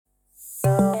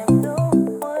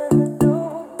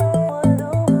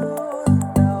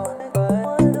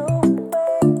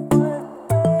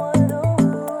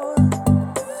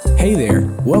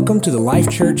Welcome to the Life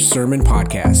Church Sermon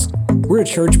Podcast. We're a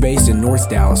church based in North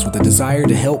Dallas with a desire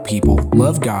to help people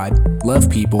love God, love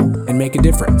people, and make a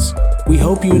difference. We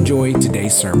hope you enjoy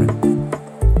today's sermon.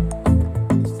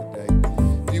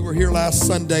 If you were here last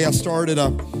Sunday, I started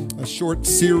a short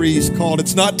series called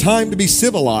 "It's Not Time to Be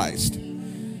Civilized."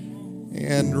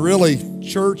 And really,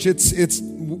 church,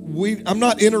 I'm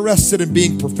not interested in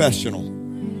being professional.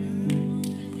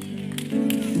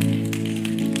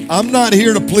 I'm not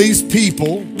here to please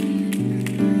people.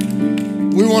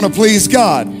 We want to please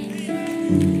God.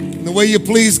 And the way you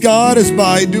please God is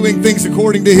by doing things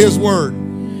according to His Word.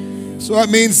 So that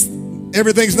means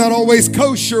everything's not always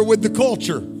kosher with the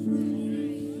culture.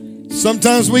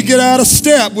 Sometimes we get out of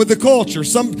step with the culture.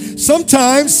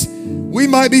 Sometimes we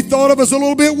might be thought of as a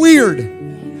little bit weird.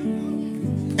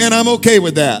 And I'm okay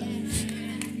with that.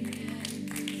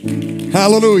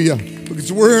 Hallelujah.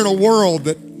 Because we're in a world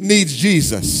that needs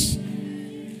Jesus.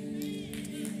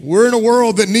 We're in a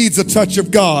world that needs a touch of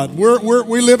God.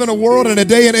 We live in a world and a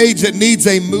day and age that needs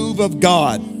a move of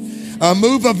God. A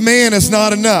move of man is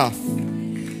not enough.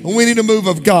 We need a move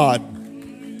of God.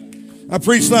 I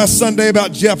preached last Sunday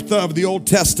about Jephthah of the Old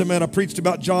Testament. I preached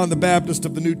about John the Baptist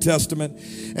of the New Testament,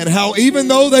 and how even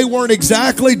though they weren't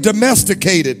exactly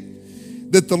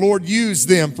domesticated, that the Lord used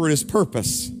them for His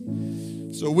purpose.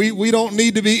 So we don't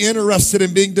need to be interested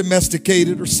in being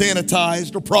domesticated or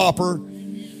sanitized or proper.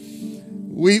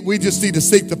 We just need to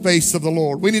seek the face of the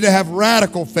Lord. We need to have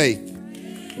radical faith.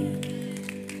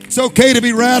 It's okay to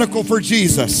be radical for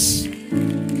Jesus.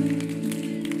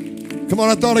 Come on,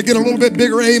 I thought I'd get a little bit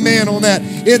bigger amen on that.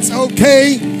 It's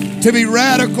okay to be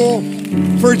radical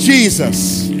for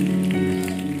Jesus.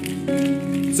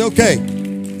 It's okay.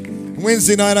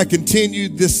 Wednesday night, I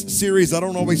continued this series. I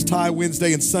don't always tie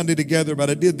Wednesday and Sunday together,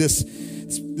 but I did this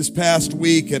past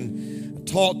week and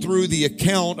taught through the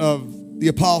account of the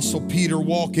Apostle Peter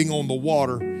walking on the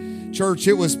water. Church,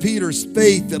 it was Peter's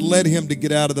faith that led him to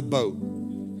get out of the boat.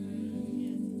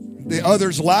 The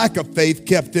others' lack of faith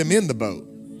kept them in the boat.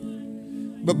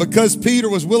 But because Peter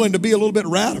was willing to be a little bit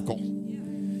radical,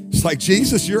 it's like,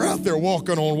 Jesus, you're out there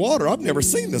walking on water. I've never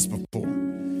seen this before.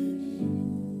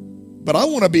 But I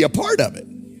want to be a part of it.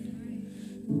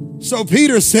 So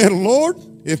Peter said, Lord,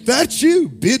 if that's you,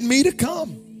 bid me to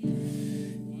come.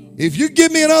 If you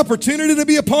give me an opportunity to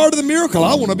be a part of the miracle,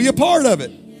 I want to be a part of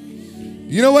it.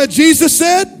 You know what Jesus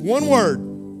said? One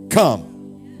word,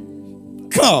 come.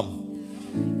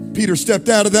 Come. Peter stepped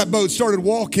out of that boat, started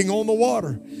walking on the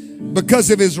water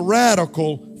because of his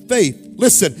radical faith.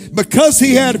 Listen, because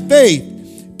he had faith,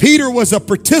 Peter was a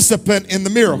participant in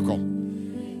the miracle.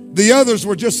 The others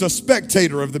were just a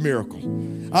spectator of the miracle.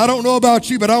 I don't know about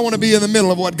you, but I want to be in the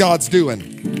middle of what God's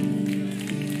doing.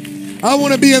 I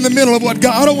want to be in the middle of what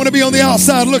God, I don't want to be on the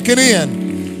outside looking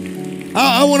in.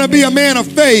 I want to be a man of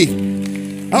faith.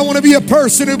 I want to be a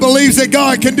person who believes that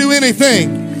God can do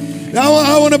anything.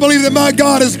 I want to believe that my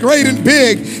God is great and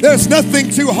big. There's nothing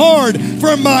too hard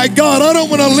for my God. I don't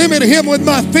want to limit Him with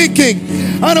my thinking.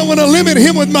 I don't want to limit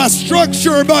Him with my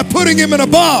structure by putting Him in a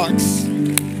box.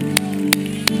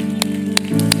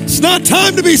 It's not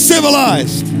time to be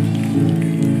civilized.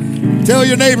 Tell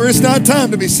your neighbor, it's not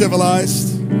time to be civilized.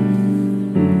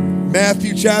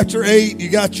 Matthew chapter 8, you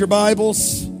got your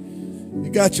Bibles? You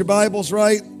got your Bibles,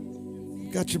 right?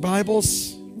 Got your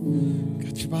Bibles?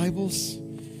 Got your Bibles?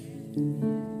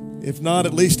 If not,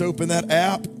 at least open that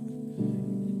app.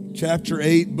 Chapter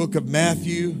 8, book of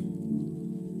Matthew,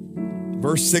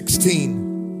 verse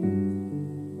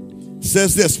 16. It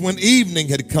says this, when evening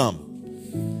had come.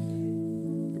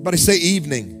 Everybody say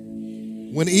evening.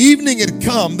 When evening had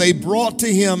come, they brought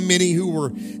to him many who were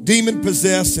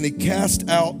demon-possessed, and he cast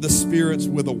out the spirits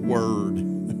with a word.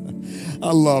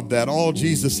 I love that. All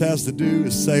Jesus has to do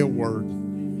is say a word.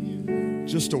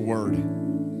 Just a word.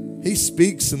 He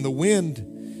speaks, and the wind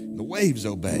and the waves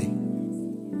obey.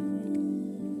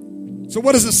 So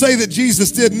what does it say that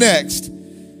Jesus did next?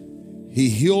 He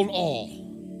healed all.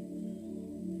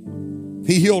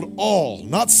 He healed all.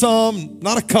 Not some,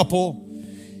 not a couple.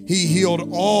 He healed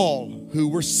all who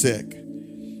were sick,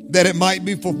 that it might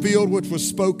be fulfilled which was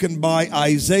spoken by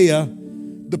Isaiah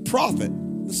the prophet.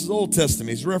 This is Old Testament.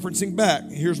 He's referencing back.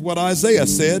 Here's what Isaiah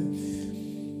said.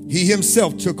 He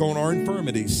himself took on our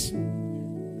infirmities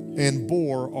and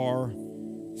bore our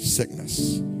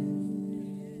sickness.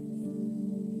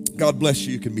 God bless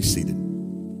you. You can be seated.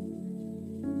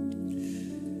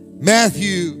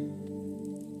 Matthew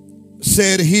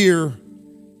said here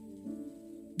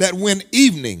that when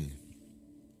evening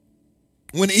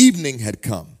had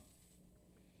come,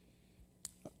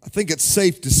 I think it's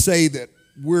safe to say that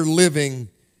we're living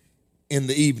in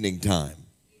the evening time.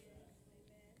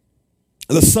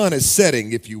 The sun is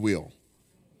setting, if you will.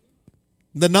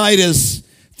 The night is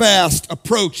fast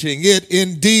approaching. It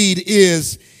indeed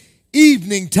is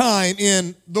evening time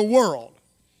in the world.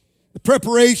 The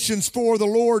preparations for the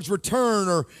Lord's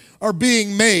return are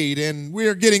being made, and we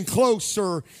are getting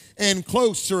closer and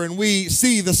closer, and we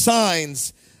see the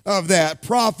signs of that.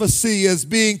 Prophecy is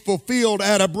being fulfilled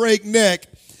at a breakneck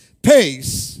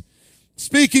pace.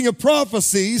 Speaking of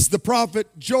prophecies, the prophet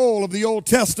Joel of the Old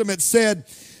Testament said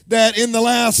that in the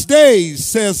last days,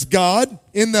 says God,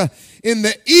 in the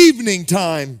evening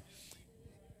time,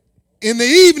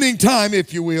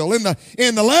 if you will, in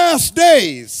the last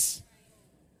days,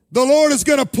 the Lord is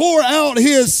going to pour out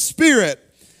his Spirit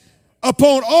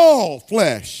upon all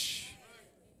flesh.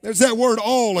 There's that word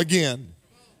all again.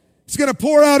 He's going to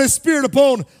pour out his Spirit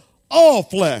upon all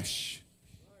flesh.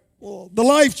 Well, the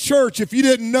Life Church, if you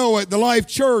didn't know it, the Life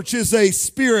Church is a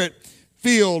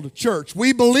Spirit-filled church.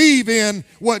 We believe in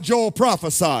what Joel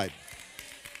prophesied.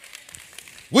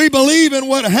 We believe in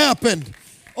what happened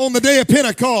on the day of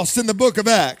Pentecost in the book of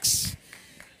Acts.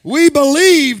 We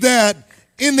believe that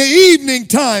in the evening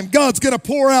time, God's going to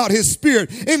pour out his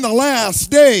Spirit. In the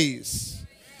last days,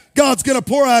 God's going to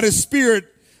pour out his Spirit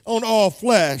on all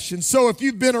flesh. And so if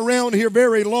you've been around here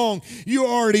very long, you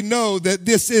already know that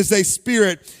this is a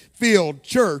Spirit-filled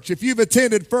church. If you've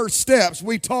attended First Steps,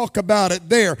 we talk about it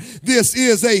there. This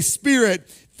is a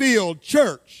Spirit-filled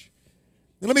church.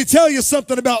 And let me tell you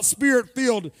something about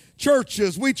Spirit-filled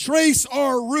churches. We trace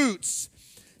our roots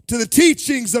to the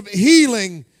teachings of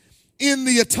healing in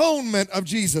the atonement of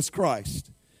Jesus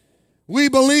Christ. We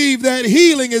believe that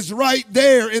healing is right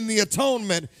there in the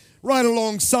atonement, right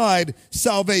alongside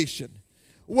salvation.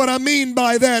 What I mean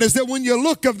by that is that when you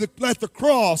look at the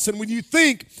cross and when you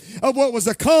think of what was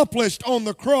accomplished on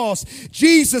the cross,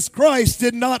 Jesus Christ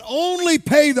did not only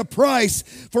pay the price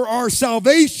for our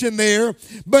salvation there,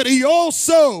 but he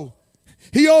also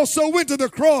went to the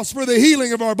cross for the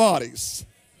healing of our bodies.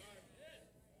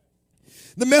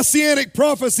 The messianic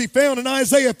prophecy found in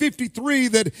Isaiah 53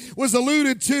 that was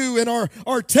alluded to in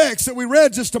our text that we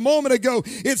read just a moment ago,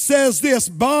 it says this: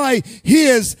 by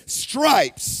his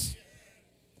stripes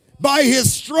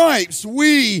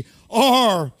we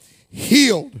are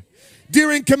healed.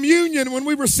 During communion, when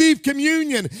we receive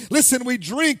communion, listen, we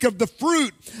drink of the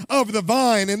fruit of the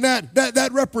vine, and that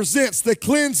represents the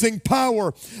cleansing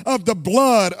power of the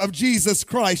blood of Jesus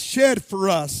Christ shed for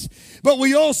us. But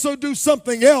we also do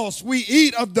something else. We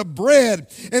eat of the bread,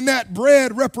 and that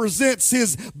bread represents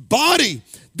his body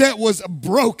that was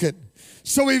broken.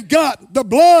 So we've got the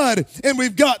blood and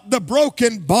we've got the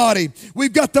broken body.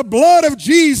 We've got the blood of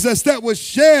Jesus that was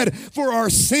shed for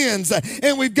our sins.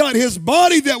 And we've got his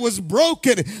body that was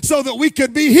broken so that we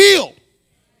could be healed.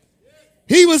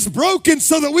 He was broken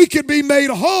so that we could be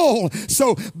made whole.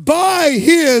 So by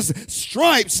his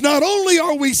stripes, not only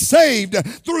are we saved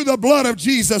through the blood of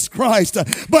Jesus Christ,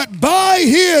 but by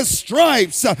his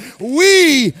stripes,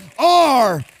 we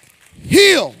are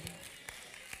healed.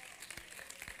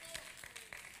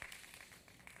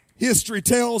 History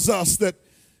tells us that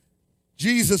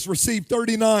Jesus received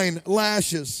 39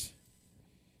 lashes,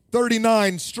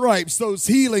 39 stripes, those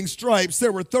healing stripes.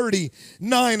 There were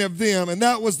 39 of them, and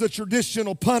that was the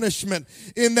traditional punishment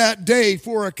in that day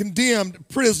for a condemned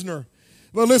prisoner.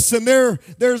 But listen,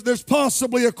 there's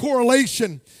possibly a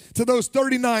correlation to those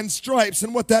 39 stripes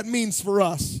and what that means for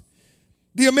us.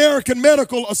 The American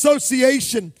Medical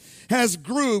Association has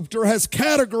grouped or has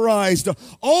categorized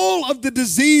all of the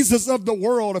diseases of the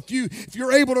world. If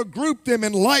you're able to group them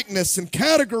in likeness and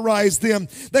categorize them,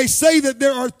 they say that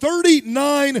there are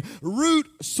 39 root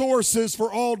sources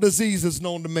for all diseases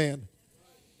known to man.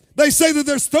 They say that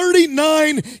there's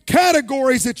 39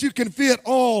 categories that you can fit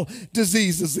all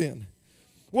diseases in.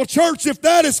 Well, church, if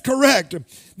that is correct,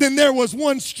 then there was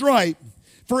one stripe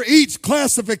for each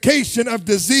classification of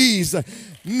disease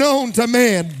known to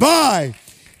man. By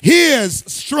his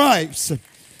stripes.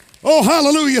 Oh,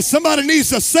 hallelujah. Somebody needs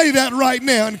to say that right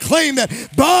now and claim that.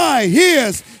 By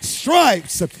his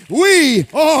stripes, we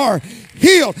are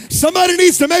healed. Somebody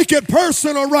needs to make it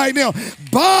personal right now.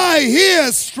 By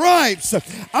his stripes,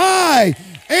 I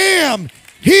am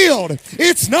healed.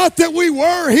 It's not that we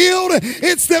were healed,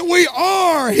 it's that we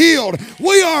are healed.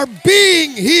 We are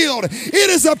being healed. It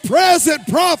is a present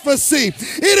prophecy.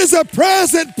 It is a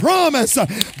present promise.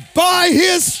 By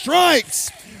his stripes,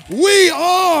 we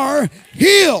are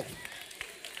healed.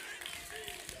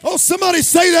 Oh, somebody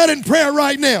say that in prayer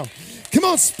right now. Come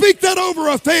on, speak that over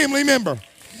a family member.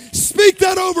 Speak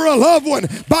that over a loved one.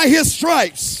 By his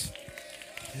stripes.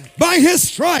 By his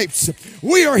stripes,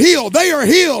 we are healed. They are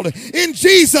healed in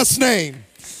Jesus' name.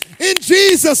 In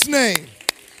Jesus' name.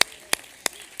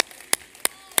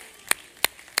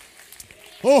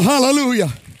 Oh,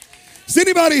 hallelujah. Does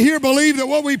anybody here believe that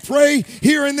what we pray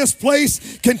here in this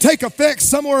place can take effect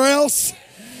somewhere else?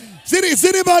 Does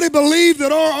anybody believe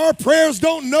that our prayers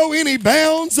don't know any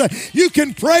bounds? You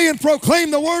can pray and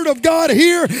proclaim the word of God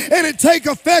here and it take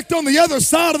effect on the other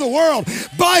side of the world.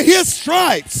 By his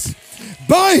stripes,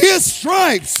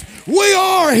 we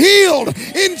are healed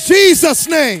in Jesus'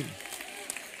 name.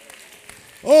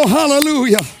 Oh,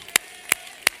 hallelujah.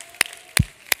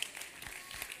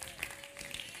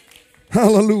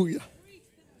 Hallelujah.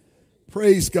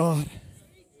 Praise God.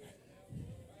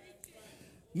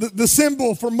 The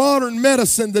symbol for modern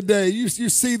medicine today, you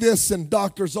see this in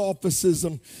doctors' offices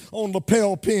and on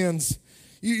lapel pins.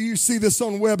 You see this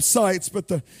on websites, but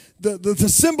the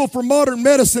symbol for modern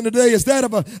medicine today is that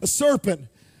of a serpent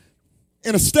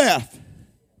and a staff.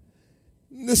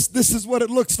 This is what it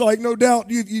looks like. No doubt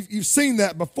you've seen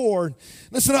that before.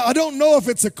 Listen, I don't know if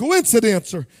it's a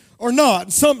coincidence or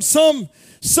not.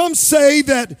 Some say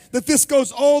that this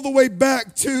goes all the way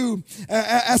back to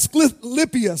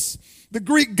Asclepius, the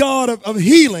Greek god of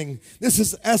healing. This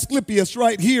is Asclepius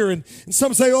right here, and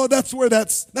some say, oh, that's where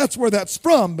that's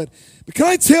from. But can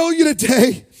I tell you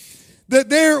today that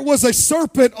there was a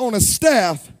serpent on a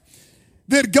staff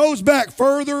that goes back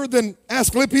further than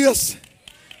Asclepius?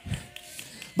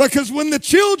 Because when the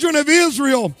children of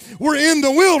Israel were in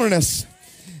the wilderness,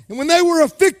 and when they were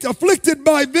afflicted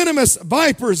by venomous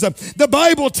vipers, the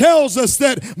Bible tells us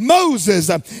that Moses,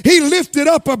 he lifted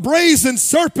up a brazen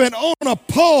serpent on a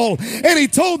pole, and he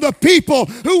told the people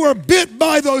who were bit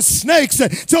by those snakes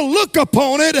to look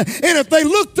upon it, and if they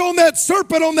looked on that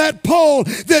serpent on that pole,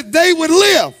 that they would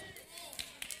live.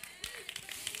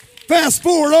 Fast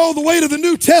forward all the way to the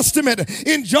New Testament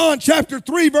in John chapter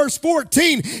 3 verse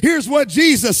 14. Here's what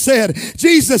Jesus said.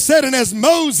 Jesus said, and as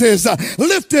Moses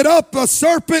lifted up a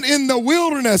serpent in the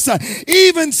wilderness,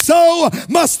 even so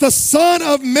must the Son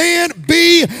of Man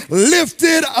be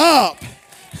lifted up.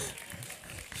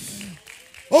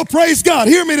 Oh, praise God.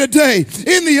 Hear me today.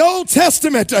 In the Old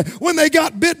Testament, when they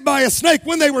got bit by a snake,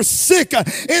 when they were sick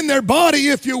in their body,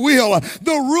 if you will,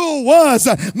 the rule was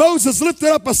Moses lifted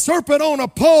up a serpent on a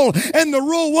pole, and the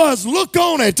rule was look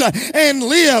on it and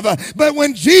live. But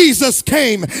when Jesus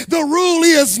came, the rule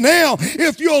is now,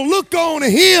 if you'll look on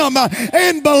him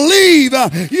and believe,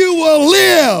 you will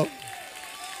live.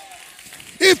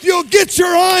 If you'll get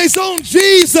your eyes on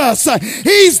Jesus,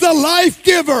 he's the life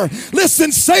giver.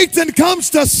 Listen, Satan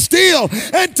comes to steal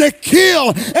and to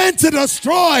kill and to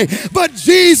destroy, but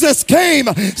Jesus came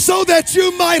so that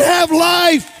you might have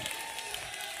life.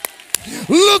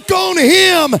 Look on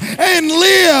him and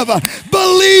live.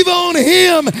 Believe on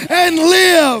him and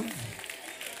live.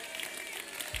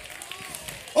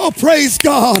 Oh, praise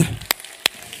God.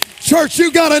 Church,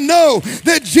 you got to know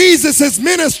that Jesus'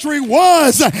 ministry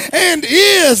was and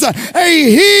is a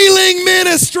healing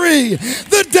ministry.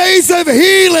 The days of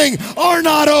healing are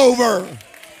not over.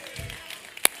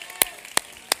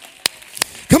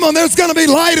 Come on, there's going to be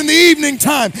light in the evening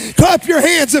time. Clap your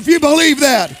hands if you believe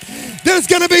that. There's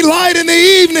going to be light in the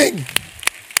evening.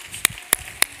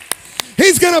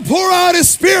 He's going to pour out his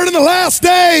Spirit in the last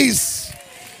days.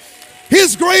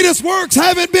 His greatest works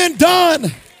haven't been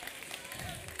done.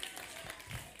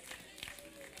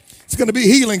 It's going to be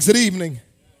healings at evening.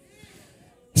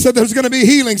 I said there's going to be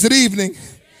healings at evening.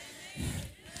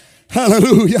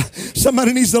 Hallelujah.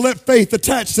 Somebody needs to let faith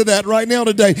attach to that right now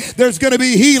today. There's going to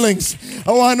be healings.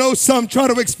 Oh, I know some try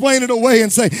to explain it away and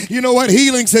say, you know what,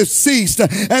 healings have ceased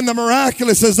and the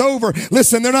miraculous is over.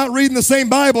 Listen, they're not reading the same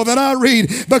Bible that I read,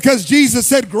 because Jesus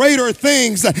said, greater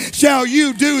things shall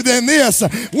you do than this.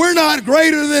 We're not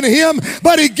greater than him,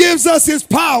 but he gives us his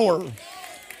power.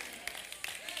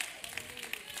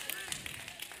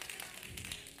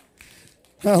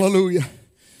 Hallelujah.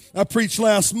 I preached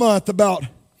last month about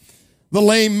the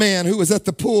lame man who was at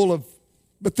the pool of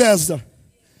Bethesda. I'm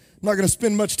not going to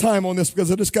spend much time on this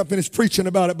because I just got finished preaching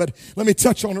about it, but let me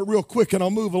touch on it real quick and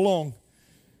I'll move along.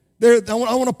 I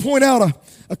want to point out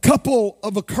a couple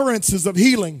of occurrences of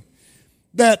healing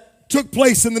that took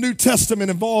place in the New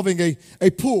Testament involving a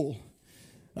pool.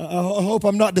 I hope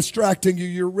I'm not distracting you.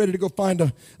 You're ready to go find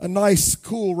a nice,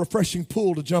 cool, refreshing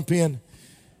pool to jump in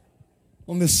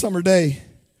on this summer day.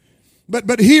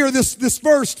 But here, this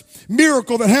first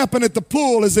miracle that happened at the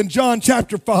pool is in John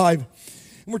chapter 5. And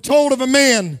we're told of a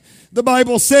man, the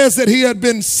Bible says that he had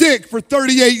been sick for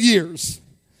 38 years.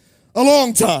 A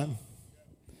long time.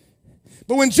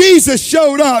 But when Jesus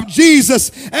showed up,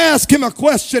 Jesus asked him a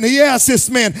question. He asked this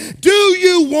man, do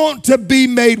you want to be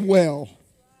made well?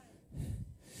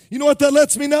 You know what that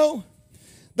lets me know?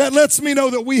 That lets me know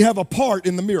that we have a part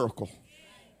in the miracle.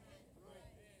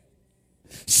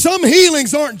 Some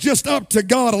healings aren't just up to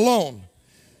God alone.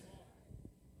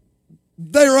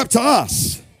 They're up to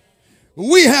us.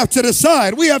 We have to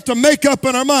decide. We have to make up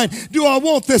in our mind, do I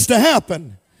want this to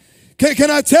happen?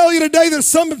 Can I tell you today that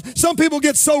some people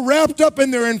get so wrapped up in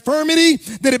their infirmity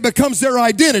that it becomes their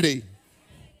identity.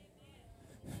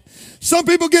 Some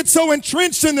people get so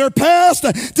entrenched in their past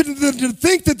to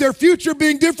think that their future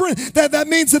being different, that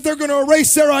means that they're going to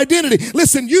erase their identity.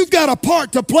 Listen, you've got a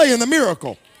part to play in the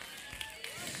miracle.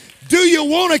 Do you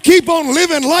want to keep on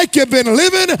living like you've been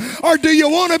living, or do you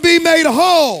want to be made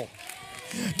whole?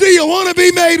 Do you want to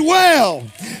be made well?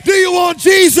 Do you want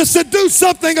Jesus to do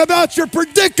something about your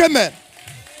predicament?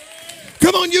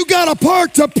 Come on, you got a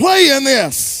part to play in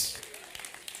this.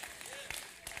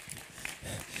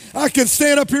 I can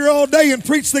stand up here all day and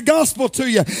preach the gospel to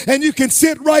you, and you can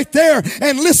sit right there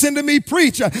and listen to me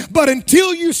preach. But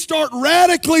until you start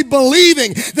radically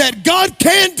believing that God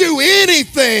can do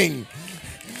anything,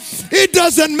 it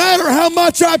doesn't matter how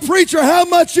much I preach or how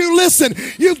much you listen.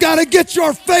 You've got to get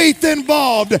your faith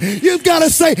involved. You've got to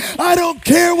say, I don't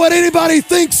care what anybody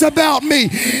thinks about me.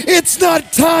 It's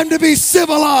not time to be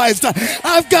civilized.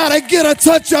 I've got to get a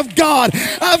touch of God.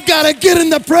 I've got to get in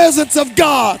the presence of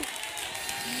God.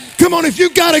 Come on, if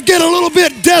you've got to get a little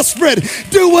bit desperate,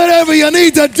 do whatever you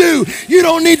need to do. You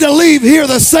don't need to leave here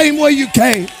the same way you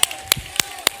came.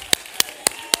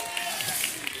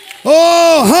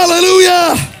 Oh,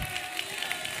 hallelujah.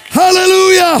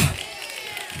 Hallelujah.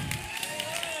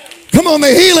 Come on,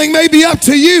 the healing may be up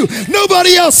to you.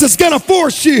 Nobody else is going to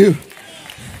force you.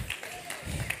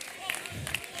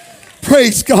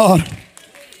 Praise God.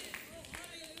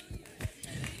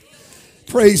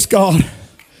 Praise God.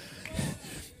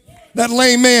 That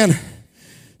lame man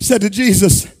said to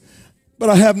Jesus, but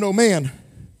I have no man.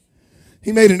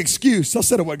 He made an excuse. I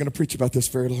said I wasn't going to preach about this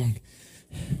very long.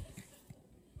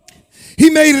 He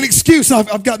made an excuse.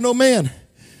 I've got no man.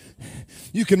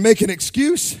 You can make an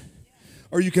excuse,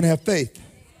 or you can have faith.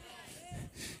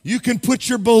 You can put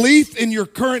your belief in your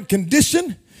current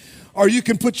condition, or you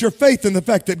can put your faith in the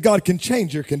fact that God can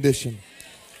change your condition.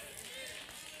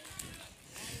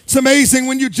 It's amazing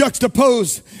when you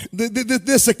juxtapose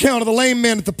this account of the lame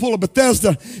man at the pool of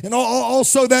Bethesda, and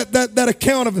also that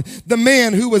account of the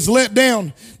man who was let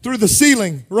down through the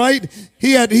ceiling, right?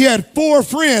 He had 4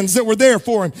 friends that were there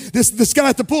for him. This guy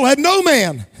at the pool had no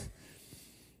man.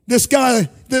 This guy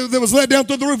that was let down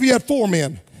through the roof, he had 4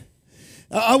 men.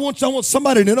 I want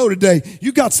somebody to know today,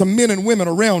 you got some men and women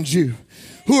around you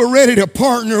who are ready to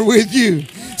partner with you.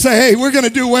 Say, hey, we're going to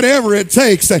do whatever it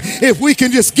takes. If we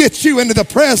can just get you into the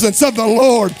presence of the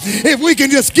Lord, if we can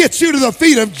just get you to the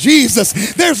feet of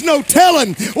Jesus, there's no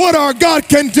telling what our God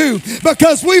can do,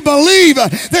 because we believe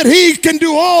that He can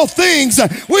do all things.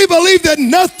 We believe that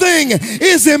nothing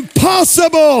is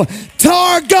impossible to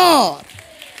our God.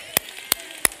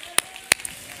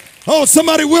 Oh,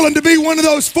 somebody willing to be one of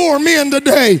those 4 men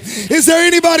today. Is there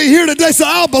anybody here today? Say,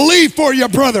 I'll believe for you,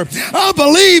 brother. I'll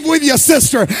believe with you,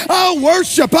 sister. I'll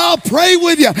worship. I'll pray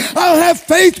with you. I'll have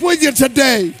faith with you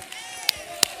today.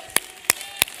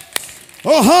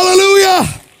 Oh,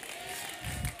 hallelujah.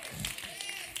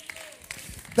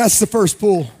 That's the first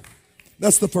pool.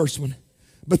 That's the first one.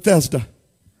 Bethesda.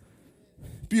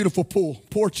 Beautiful pool.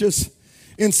 Porches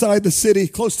inside the city,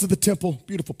 close to the temple.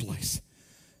 Beautiful place.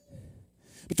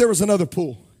 But there was another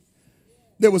pool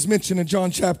that was mentioned in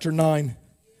John chapter 9.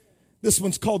 This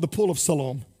one's called the pool of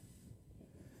Siloam.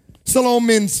 Siloam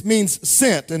means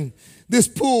sent, and this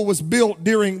pool was built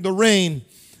during the reign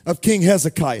of King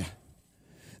Hezekiah.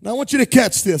 Now I want you to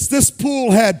catch this. This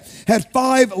pool had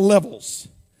 5 levels,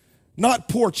 not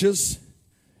porches.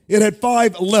 It had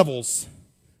 5 levels.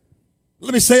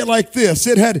 Let me say it like this.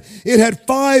 It had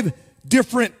 5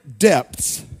 different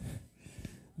depths.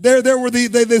 There were they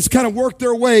kind of worked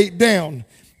their way down.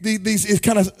 These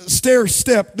kind of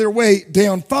stair-step their way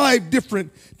down 5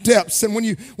 different depths. And when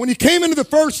you came into the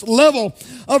first level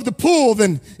of the pool,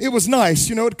 then it was nice.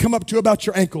 You know, it'd come up to about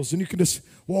your ankles, and you could just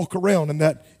walk around in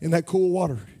that cool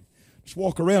water. Just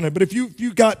walk around it. But if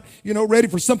you got, ready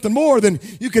for something more, then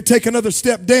you could take another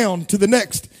step down to the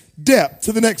next depth,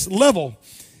 to the next level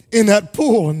in that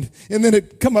pool, and then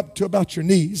it'd come up to about your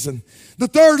knees. And the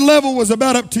 3rd level was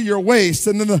about up to your waist.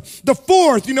 And then the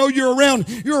 4th,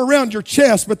 you're around your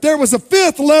chest. But there was a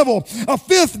 5th level, a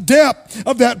 5th depth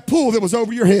of that pool that was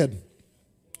over your head.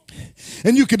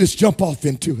 And you could just jump off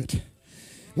into it.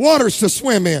 Waters to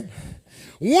swim in.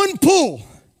 One pool,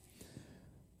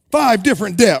 5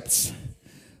 different depths,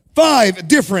 5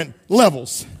 different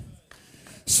levels.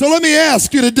 So let me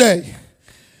ask you today,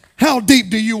 how deep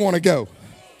do you want to go?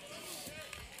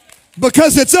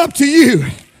 Because it's up to you.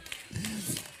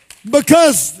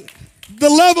 Because the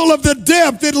level of the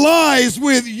depth, it lies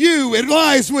with you. It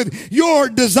lies with your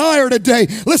desire today.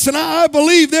 Listen, I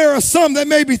believe there are some that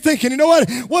may be thinking, you know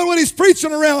what he's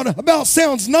preaching around about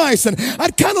sounds nice, and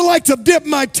I'd kind of like to dip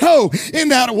my toe in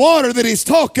that water that he's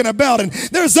talking about. And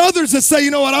there's others that say,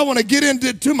 you know what, I want to get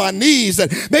into my knees,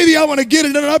 and maybe I want to get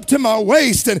it up to my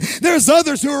waist. And there's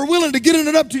others who are willing to get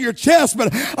it up to your chest.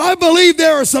 But I believe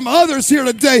there are some others here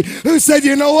today who said,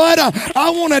 you know what,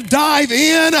 I want to dive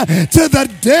in to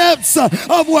the depths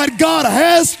of what God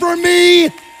has for me.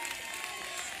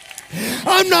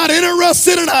 I'm not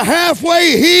interested in a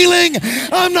halfway healing.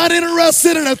 I'm not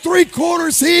interested in a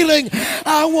 3/4 healing.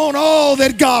 I want all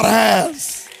that God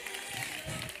has.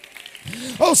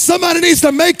 Oh, somebody needs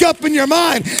to make up in your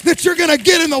mind that you're going to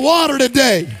get in the water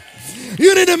today.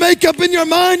 You need to make up in your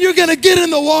mind you're going to get in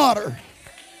the water.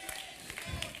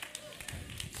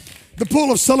 The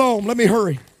pool of Siloam, let me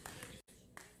hurry.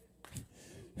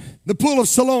 The pool of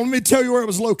Siloam, let me tell you where it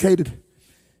was located.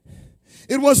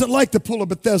 It wasn't like the pool of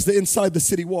Bethesda inside the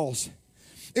city walls.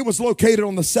 It was located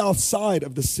on the south side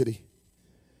of the city.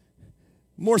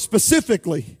 More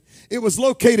specifically, it was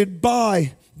located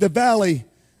by the valley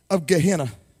of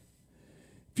Gehenna.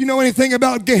 If you know anything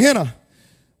about Gehenna,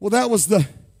 well, that was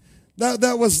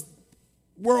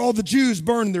where all the Jews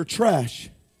burned their trash.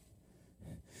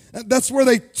 That's where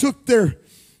they took their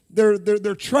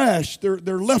trash,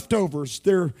 their leftovers,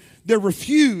 their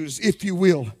refuse, if you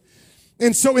will.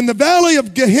 And so in the valley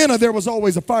of Gehenna, there was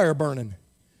always a fire burning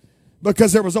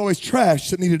because there was always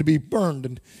trash that needed to be burned,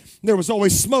 and there was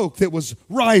always smoke that was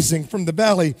rising from the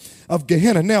valley of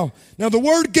Gehenna. Now the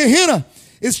word Gehenna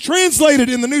is translated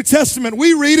in the New Testament.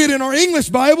 We read it in our English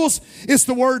Bibles. It's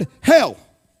the word hell.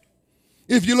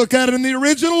 If you look at it in the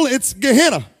original, it's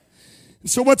Gehenna.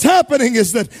 So what's happening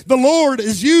is that the Lord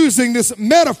is using this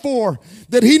metaphor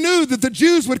that he knew that the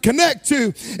Jews would connect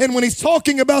to. And when he's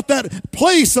talking about that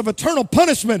place of eternal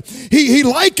punishment, he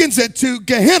likens it to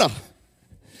Gehenna.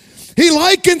 He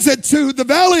likens it to the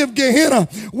valley of Gehenna,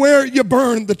 where you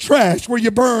burn the trash, where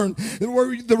you burn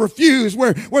the refuse,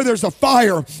 where there's a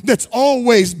fire that's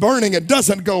always burning. It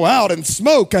doesn't go out, and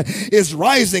smoke is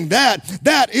rising.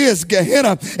 That is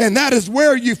Gehenna, and that is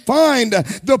where you find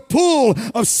the pool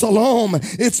of Siloam.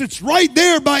 It's right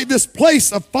there by this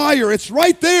place of fire. It's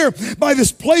right there by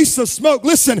this place of smoke.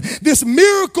 Listen, this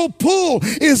miracle pool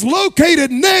is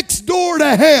located next door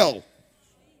to hell.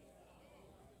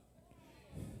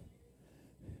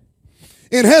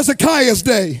 In Hezekiah's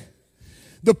day,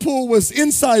 the pool was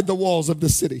inside the walls of the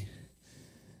city.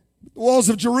 The walls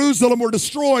of Jerusalem were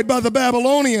destroyed by the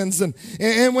Babylonians, and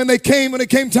when it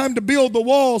came time to build the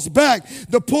walls back,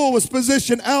 the pool was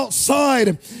positioned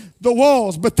outside the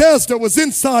walls. Bethesda was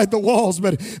inside the walls,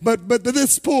 but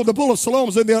this pool, the pool of Siloam,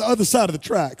 is on the other side of the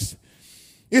tracks.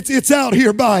 It's out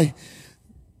here by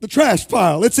the trash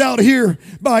pile. It's out here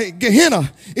by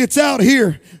Gehenna. It's out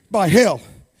here by hell.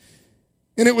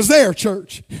 And it was there,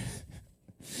 church.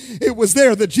 It was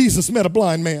there that Jesus met a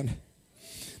blind man.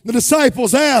 The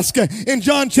disciples ask in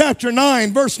John chapter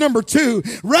 9, verse number 2,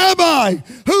 Rabbi,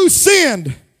 who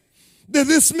sinned?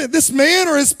 This man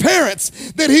or his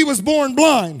parents that he was born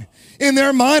blind? In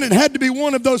their mind, it had to be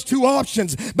one of those two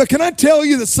options. But can I tell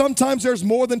you that sometimes there's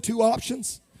more than two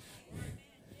options?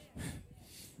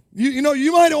 You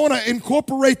might want to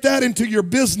incorporate that into your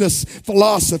business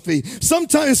philosophy.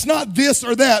 Sometimes it's not this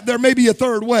or that. There may be a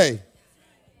third way.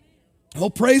 Oh,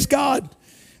 praise God.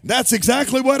 That's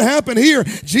exactly what happened here.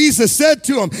 Jesus said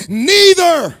to him,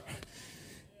 neither.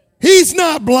 He's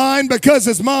not blind because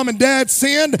his mom and dad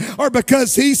sinned or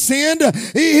because he sinned.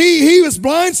 He was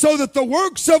blind so that the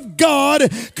works of God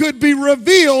could be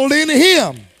revealed in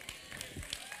him.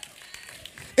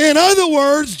 In other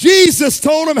words, Jesus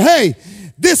told him, hey,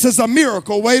 this is a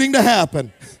miracle waiting to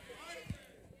happen.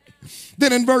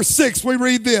 Then in verse 6, we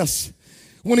read this.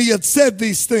 When he had said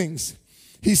these things,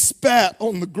 he spat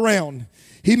on the ground.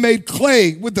 He made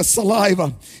clay with the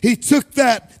saliva. He took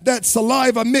that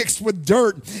saliva mixed with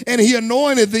dirt, and he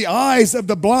anointed the eyes of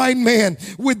the blind man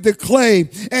with the clay.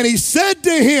 And he said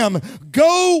to him,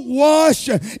 go wash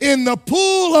in the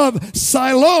pool of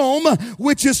Siloam,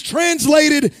 which is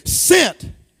translated sent.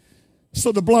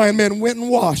 So the blind man went and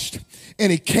washed,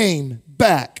 and he came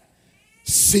back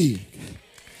seeing.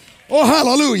 Oh,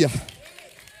 hallelujah.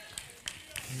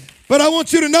 But I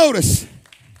want you to notice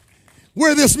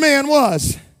where this man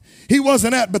was. He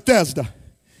wasn't at Bethesda.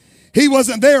 He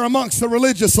wasn't there amongst the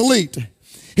religious elite.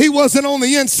 He wasn't on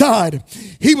the inside.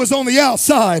 He was on the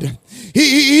outside.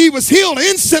 He was healed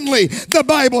instantly, the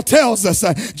Bible tells us.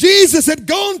 Jesus had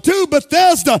gone to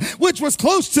Bethesda, which was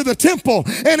close to the temple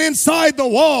and inside the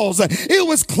walls. It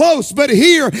was close, but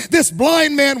here this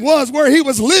blind man was, where he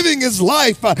was living his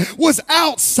life, was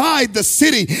outside the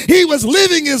city. He was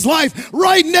living his life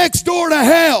right next door to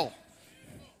hell.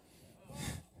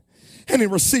 And he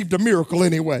received a miracle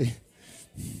anyway.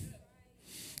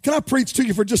 Can I preach to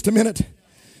you for just a minute?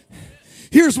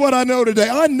 Here's what I know today.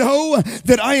 I know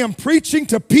that I am preaching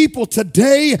to people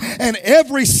today and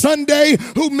every Sunday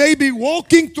who may be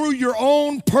walking through your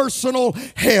own personal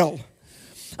hell.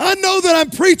 I know that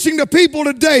I'm preaching to people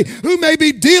today who may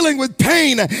be dealing with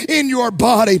pain in your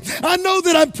body. I know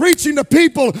that I'm preaching to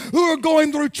people who are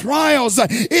going through trials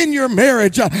in your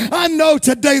marriage. I know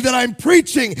today that I'm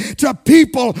preaching to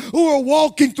people who are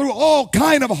walking through all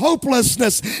kind of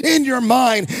hopelessness in your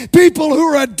mind. People who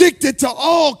are addicted to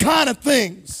all kind of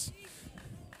things.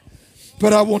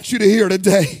 But I want you to hear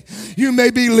today, you may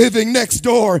be living next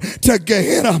door to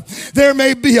Gehenna. There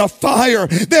may be a fire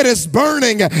that is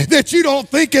burning that you don't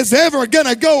think is ever going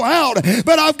to go out.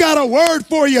 But I've got a word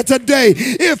for you today.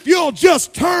 If you'll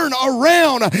just turn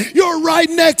around, you're right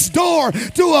next door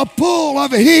to a pool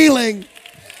of healing.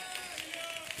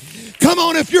 Come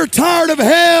on, if you're tired of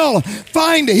hell,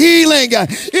 find healing.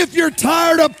 If you're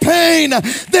tired of pain,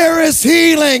 there is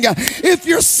healing. If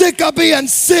you're sick of being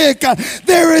sick,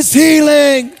 there is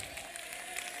healing.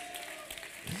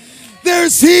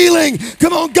 There's healing.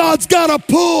 Come on, God's got a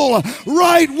pool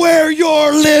right where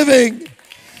you're living.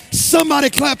 Somebody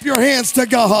clap your hands to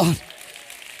God.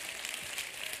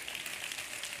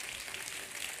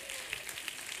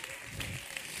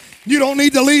 You don't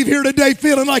need to leave here today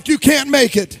feeling like you can't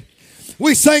make it.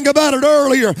 We sang about it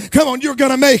earlier. Come on, you're going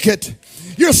to make it.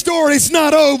 Your story's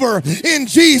not over in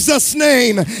Jesus'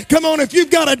 name. Come on, if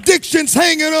you've got addictions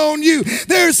hanging on you,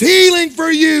 there's healing for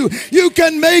you. You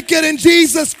can make it in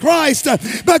Jesus Christ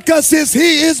because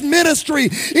his ministry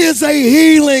is a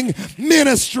healing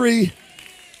ministry.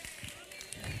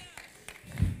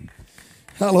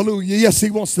 Hallelujah. Yes, he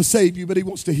wants to save you, but he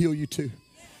wants to heal you too.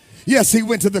 Yes, he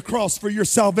went to the cross for your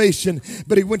salvation,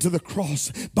 but he went to the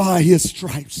cross by his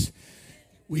stripes.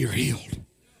 We are healed.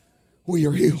 We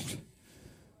are healed.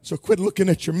 So quit looking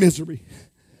at your misery.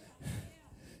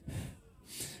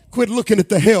 Quit looking at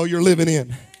the hell you're living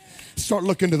in. Start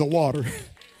looking to the water.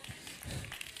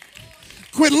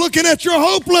 Quit looking at your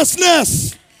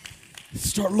hopelessness.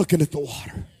 Start looking at the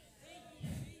water.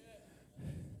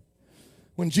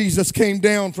 When Jesus came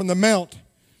down from the Mount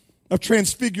of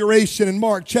Transfiguration in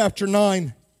Mark chapter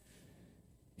 9,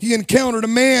 he encountered a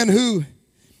man who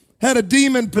had a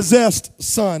demon-possessed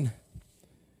son.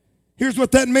 Here's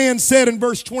what that man said in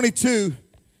verse 22.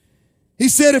 He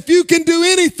said, if you can do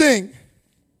anything,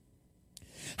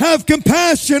 have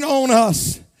compassion on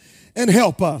us and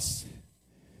help us.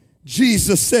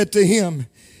 Jesus said to him,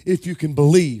 if you can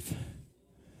believe.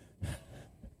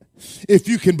 If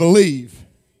you can believe.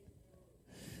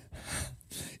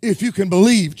 If you can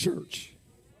believe, church.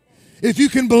 If you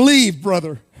can believe,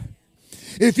 brother.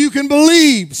 If you can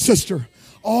believe, sister.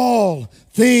 All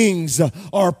things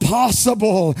are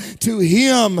possible to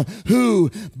him who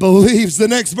believes. The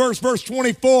next verse, verse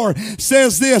 24,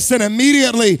 says this, and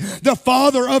immediately the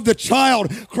father of the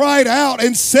child cried out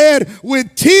and said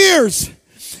with tears,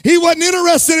 he wasn't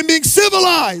interested in being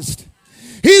civilized.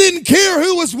 He didn't care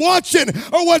who was watching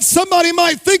or what somebody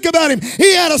might think about him.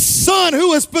 He had a son who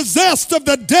was possessed of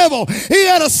the devil. He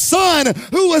had a son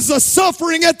who was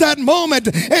suffering at that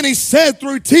moment. And he said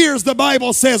through tears, the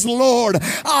Bible says, Lord,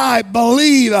 I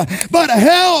believe, but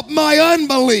help my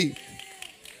unbelief.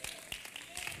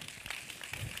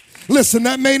 Listen,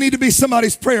 that may need to be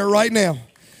somebody's prayer right now.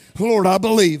 Lord, I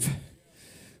believe.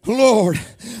 Lord,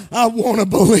 I want to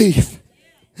believe,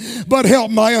 but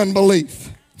help my unbelief.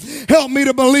 Help me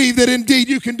to believe that indeed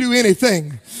you can do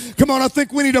anything. Come on, I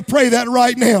think we need to pray that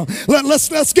right now.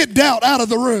 Let's get doubt out of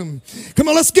the room. Come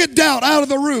on, let's get doubt out of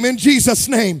the room in Jesus'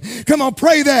 name. Come on,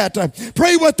 pray that.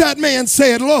 Pray what that man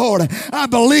said. Lord, I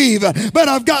believe, but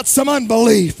I've got some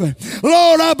unbelief.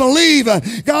 Lord, I believe,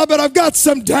 God, but I've got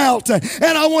some doubt,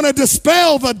 and I want to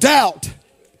dispel the doubt.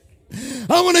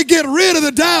 I want to get rid of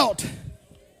the doubt.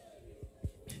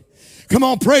 Come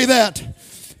on, pray that.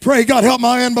 Pray, God, help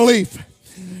my unbelief.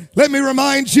 Let me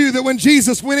remind you that when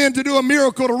Jesus went in to do a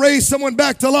miracle to raise someone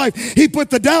back to life, he put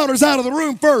the doubters out of the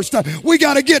room first. We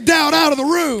got to get doubt out of the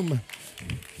room.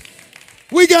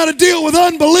 We got to deal with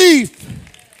unbelief.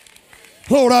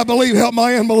 Lord, I believe, help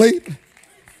my unbelief.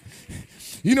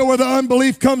 You know where the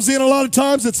unbelief comes in a lot of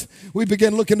times? We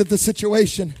begin looking at the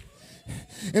situation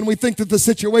and we think that the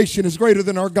situation is greater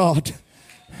than our God.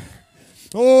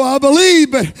 Oh, I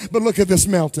believe, but look at this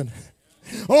mountain.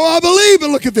 Oh, I believe, but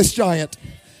look at this giant.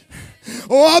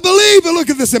 Oh, I believe, but look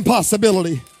at this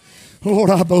impossibility. Lord,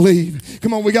 I believe.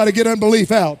 Come on, we got to get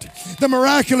unbelief out. The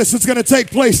miraculous is going to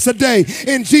take place today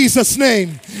in Jesus'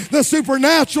 name. The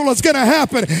supernatural is going to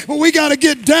happen, but we got to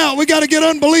get doubt. We got to get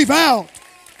unbelief out.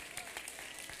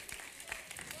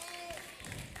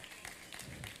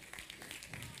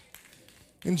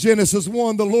 In Genesis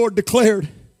 1, the Lord declared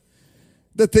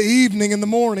that the evening and the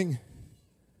morning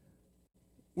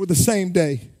were the same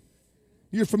day.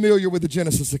 You're familiar with the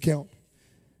Genesis account.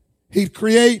 He'd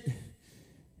create,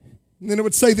 and then it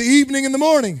would say the evening and the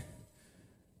morning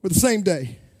were the same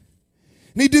day.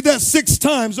 And he did that 6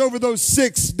 times over those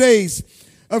 6 days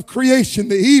of creation.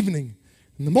 The evening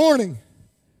and the morning,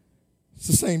 it's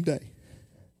the same day.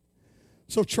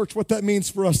 So church, what that means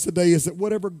for us today is that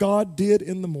whatever God did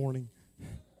in the morning,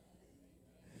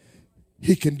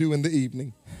 He can do in the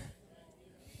evening,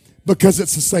 because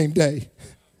it's the same day.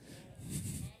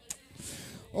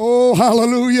 Oh,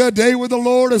 hallelujah. A day with the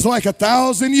Lord is like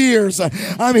 1,000 years.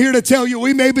 I'm here to tell you,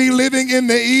 we may be living in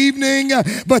the evening,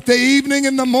 but the evening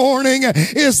and the morning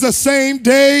is the same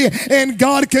day, and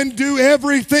God can do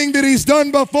everything that He's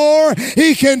done before.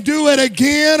 He can do it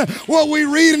again. What we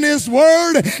read in His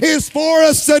Word is for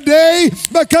us today,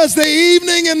 because the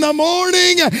evening and the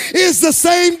morning is the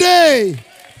same day.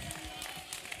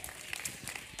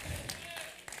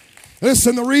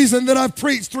 Listen, the reason that I've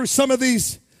preached through some of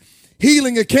these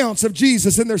healing accounts of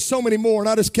Jesus, and there's so many more, and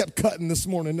I just kept cutting this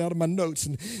morning out of my notes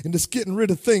and just getting rid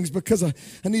of things because I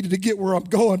needed to get where I'm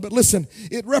going. But listen,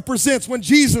 it represents when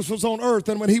Jesus was on earth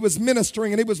and when He was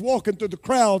ministering and He was walking through the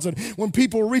crowds and when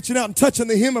people were reaching out and touching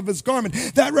the hem of His garment.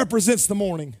 That represents the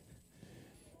morning.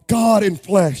 God in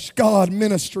flesh, God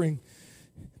ministering.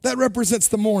 That represents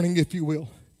the morning, if you will.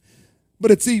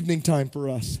 But it's evening time for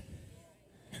us.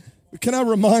 Can I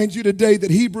remind you today that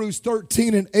Hebrews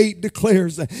 13:8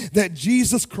 declares that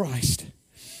Jesus Christ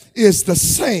is the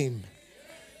same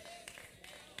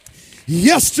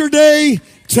yesterday,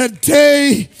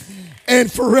 today,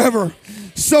 and forever.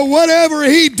 So whatever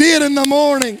He did in the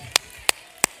morning,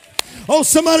 oh,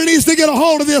 somebody needs to get a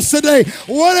hold of this today.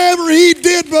 Whatever He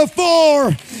did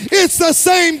before, it's the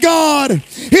same God.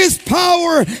 His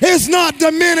power is not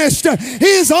diminished.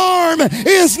 His arm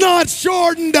is not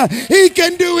shortened. He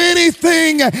can do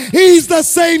anything. He's the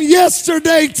same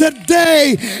yesterday,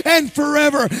 today, and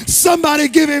forever. Somebody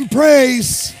give Him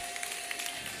praise.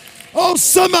 Oh,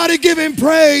 somebody give Him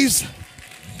praise.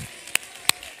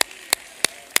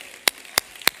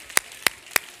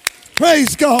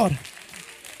 Praise God.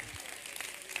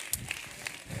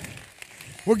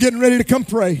 We're getting ready to come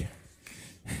pray.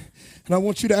 And I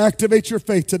want you to activate your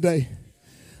faith today.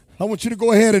 I want you to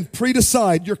go ahead and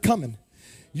pre-decide you're coming.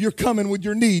 You're coming with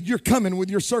your need. You're coming with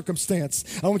your circumstance.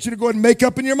 I want you to go ahead and make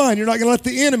up in your mind. You're not going to let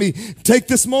the enemy take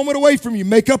this moment away from you.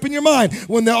 Make up in your mind.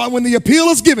 When the appeal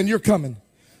is given, you're coming.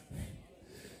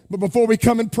 But before we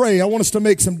come and pray, I want us to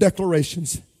make some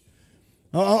declarations.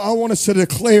 I want us to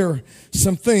declare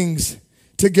some things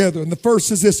together. And the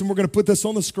first is this, and we're going to put this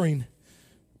on the screen.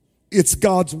 It's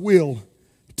God's will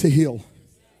to heal.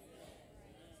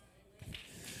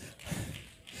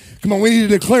 Come on, we need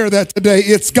to declare that today.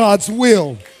 It's God's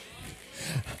will.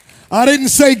 I didn't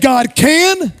say God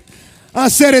can. I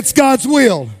said it's God's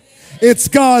will. It's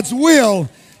God's will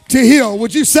to heal.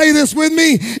 Would you say this with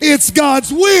me? It's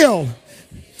God's will.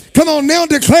 Come on now,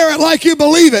 declare it like you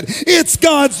believe it. It's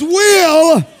God's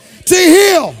will to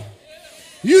heal.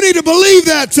 You need to believe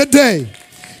that today.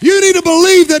 You need to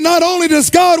believe that not only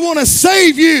does God want to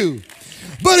save you,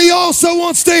 but He also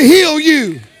wants to heal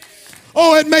you.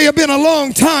 Oh, it may have been a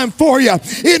long time for you.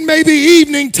 It may be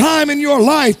evening time in your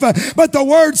life, but the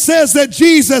Word says that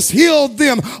Jesus healed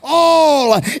them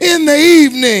all in the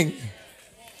evening.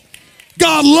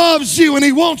 God loves you and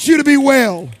He wants you to be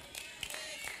well.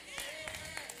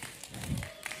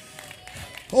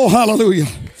 Oh, hallelujah.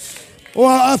 Oh,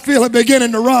 I feel it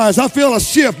beginning to rise. I feel a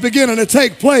shift beginning to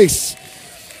take place.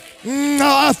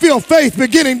 I feel faith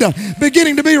beginning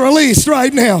to be released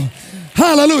right now.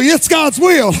 Hallelujah. It's God's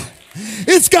will.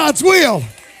 It's God's will.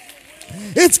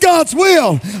 It's God's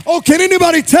will. Oh, can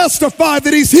anybody testify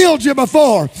that He's healed you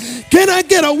before? Can I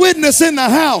get a witness in the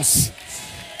house?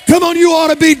 Come on, you ought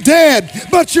to be dead,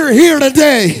 but you're here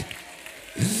today.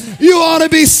 You ought to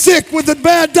be sick with a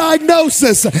bad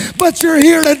diagnosis, but you're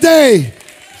here today.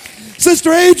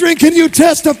 Sister Adrian, can you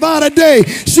testify today?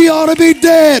 She ought to be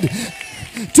dead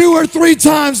 2 or 3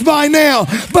 times by now,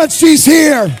 but she's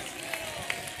here.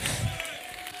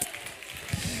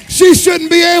 She shouldn't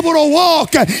be able to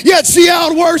walk, yet she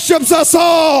out-worships us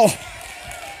all.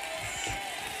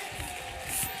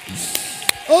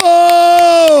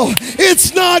 Oh,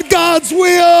 it's not God's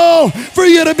will for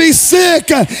you to be sick.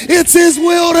 It's His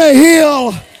will to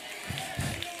heal.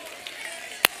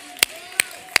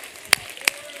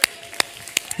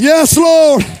 Yes,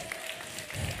 Lord.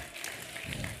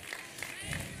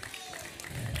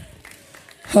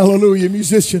 Hallelujah,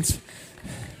 musicians.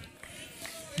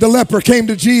 The leper came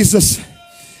to Jesus.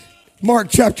 Mark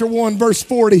chapter 1, verse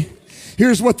 40.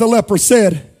 Here's what the leper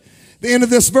said. The end of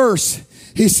this verse,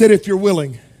 he said, if you're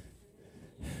willing,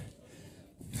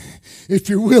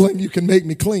 you can make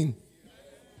me clean.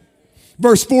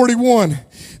 Verse 41,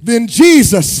 then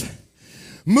Jesus,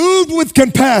 moved with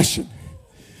compassion.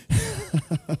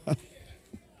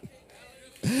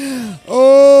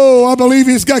 Oh, I believe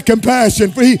He's got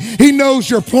compassion. He knows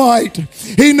your plight.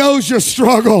 He knows your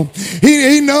struggle.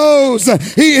 He knows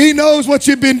what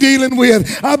you've been dealing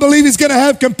with. I believe He's going to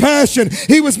have compassion.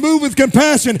 He was moved with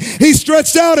compassion. He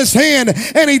stretched out His hand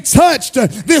and He touched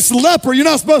this leper. You're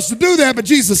not supposed to do that, but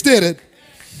Jesus did it.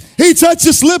 He touched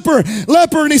this leper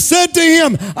and He said to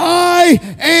him, I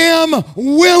am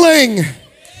willing.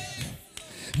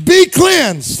 Be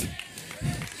cleansed.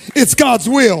 It's God's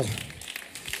will.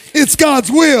 It's God's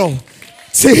will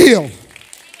to heal.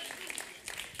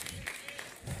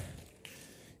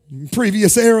 In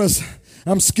previous eras,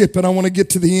 I'm skipping. I want to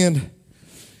get to the end.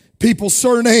 People's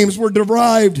surnames were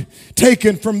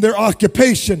taken from their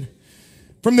occupation,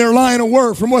 from their line of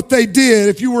work, from what they did.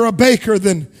 If you were a baker,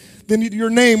 then your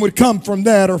name would come from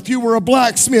that. Or if you were a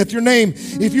blacksmith, your name.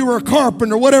 If you were a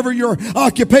carpenter, whatever your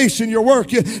occupation, your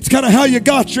work, it's kind of how you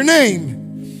got your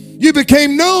name. You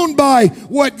became known by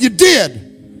what you did.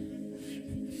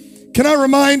 Can I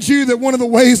remind you that one of the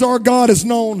ways our God is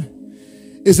known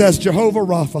is as Jehovah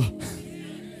Rapha?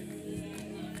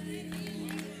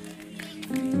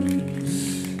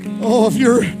 Oh,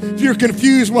 if you're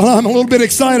confused, well, I'm a little bit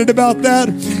excited about that.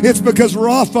 It's because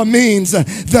Rapha means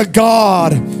the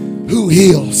God who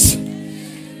heals.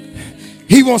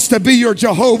 He wants to be your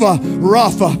Jehovah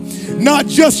Rapha, not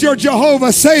just your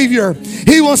Jehovah Savior.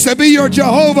 He wants to be your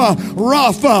Jehovah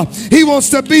Rapha. He wants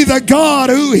to be the God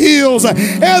who heals.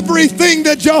 Everything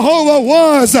that Jehovah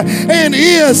was and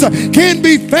is can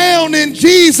be found in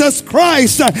Jesus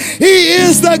Christ. He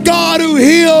is the God who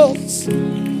heals.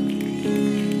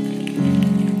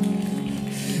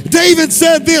 David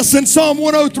said this in Psalm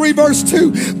 103 verse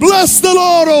 2, bless the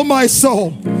Lord, O my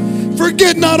soul.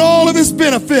 Forget not all of His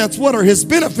benefits. What are His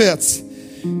benefits?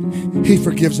 He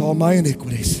forgives all my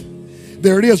iniquities.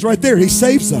 There it is right there. He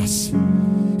saves us.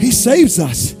 He saves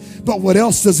us. But what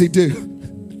else does He do?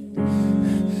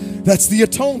 That's the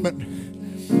atonement.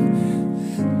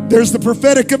 There's the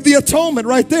prophetic of the atonement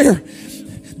right there.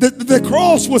 The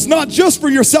cross was not just for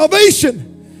your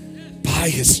salvation. By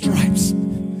His stripes,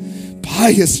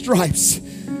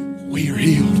 we are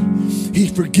healed. He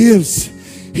forgives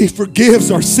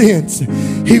our sins.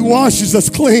 He washes us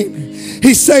clean.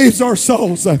 He saves our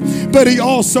souls, but He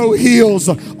also heals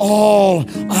all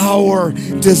our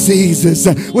diseases.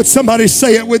 Would somebody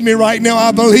say it with me right now?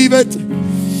 I believe it.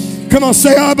 Come on,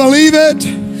 say I believe it.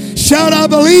 Shout, I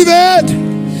believe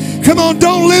it. Come on,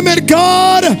 don't limit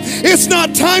God. It's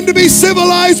not time to be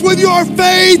civilized with your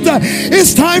faith.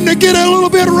 It's time to get a little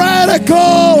bit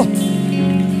radical.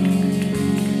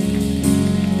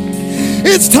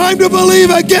 It's time to believe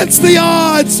against the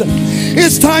odds.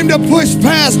 It's time to push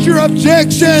past your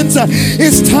objections.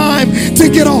 It's time to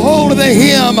get a hold of the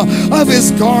hem of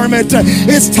His garment.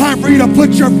 It's time for you to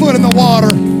put your foot in the water.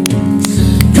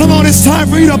 Come on, it's time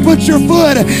for you to put your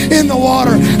foot in the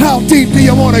water. How deep do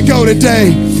you want to go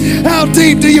today? How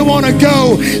deep do you want to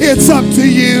go? It's up to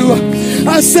you.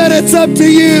 I said it's up to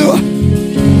you.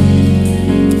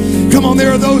 Come on,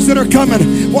 there are those that are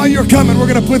coming. While you're coming, we're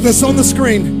going to put this on the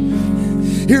screen.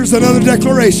 Here's another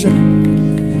declaration.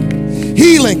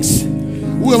 Healings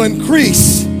will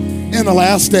increase in the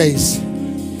last days.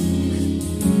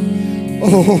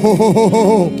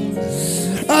 Oh,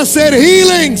 I said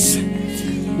healings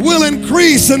will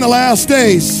increase in the last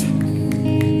days.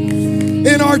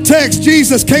 In our text,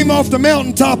 Jesus came off the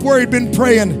mountaintop where He'd been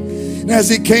praying. And as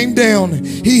He came down,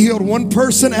 He healed one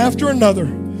person after another.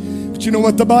 But you know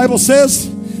what the Bible says?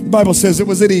 The Bible says it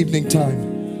was at evening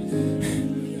time.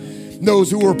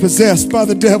 Those who were possessed by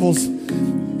the devils,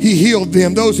 He healed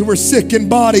them. Those who were sick in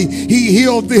body, He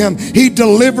healed them. He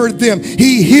delivered them.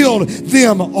 He healed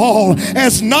them all.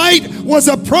 As night was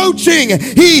approaching,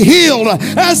 He healed.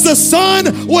 As the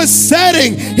sun was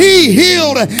setting, He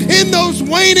healed. In those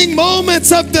waning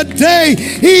moments of the day,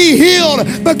 He healed.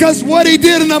 Because what He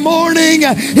did in the morning,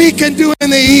 He can do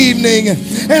in the evening.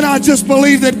 And I just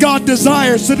believe that God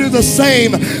desires to do the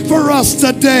same for us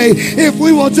today if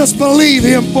we will just believe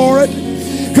Him for it.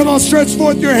 Come on, stretch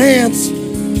forth your hands.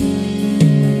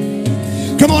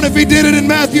 Come on, if he did it in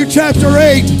Matthew chapter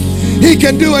 8, he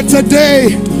can do it today.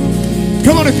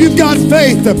 Come on, if you've got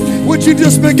faith, would you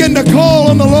just begin to call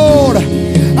on the Lord?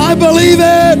 I believe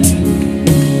it.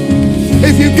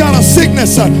 If you've got a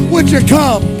sickness, would you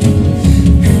come?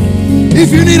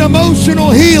 If you need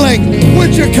emotional healing,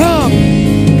 would you come?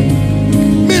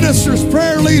 Ministers,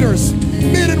 prayer leaders,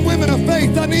 men and women of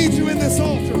faith, I need you in this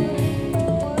altar.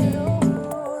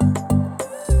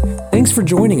 Thanks for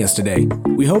joining us today.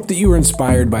 We hope that you were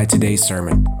inspired by today's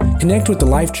sermon. Connect with the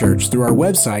Life Church through our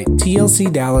website,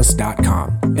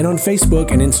 tlcdallas.com, and on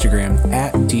Facebook and Instagram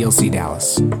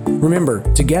 @TLCDallas. Remember,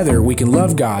 together we can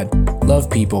love God, love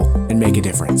people, and make a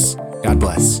difference. God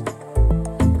bless.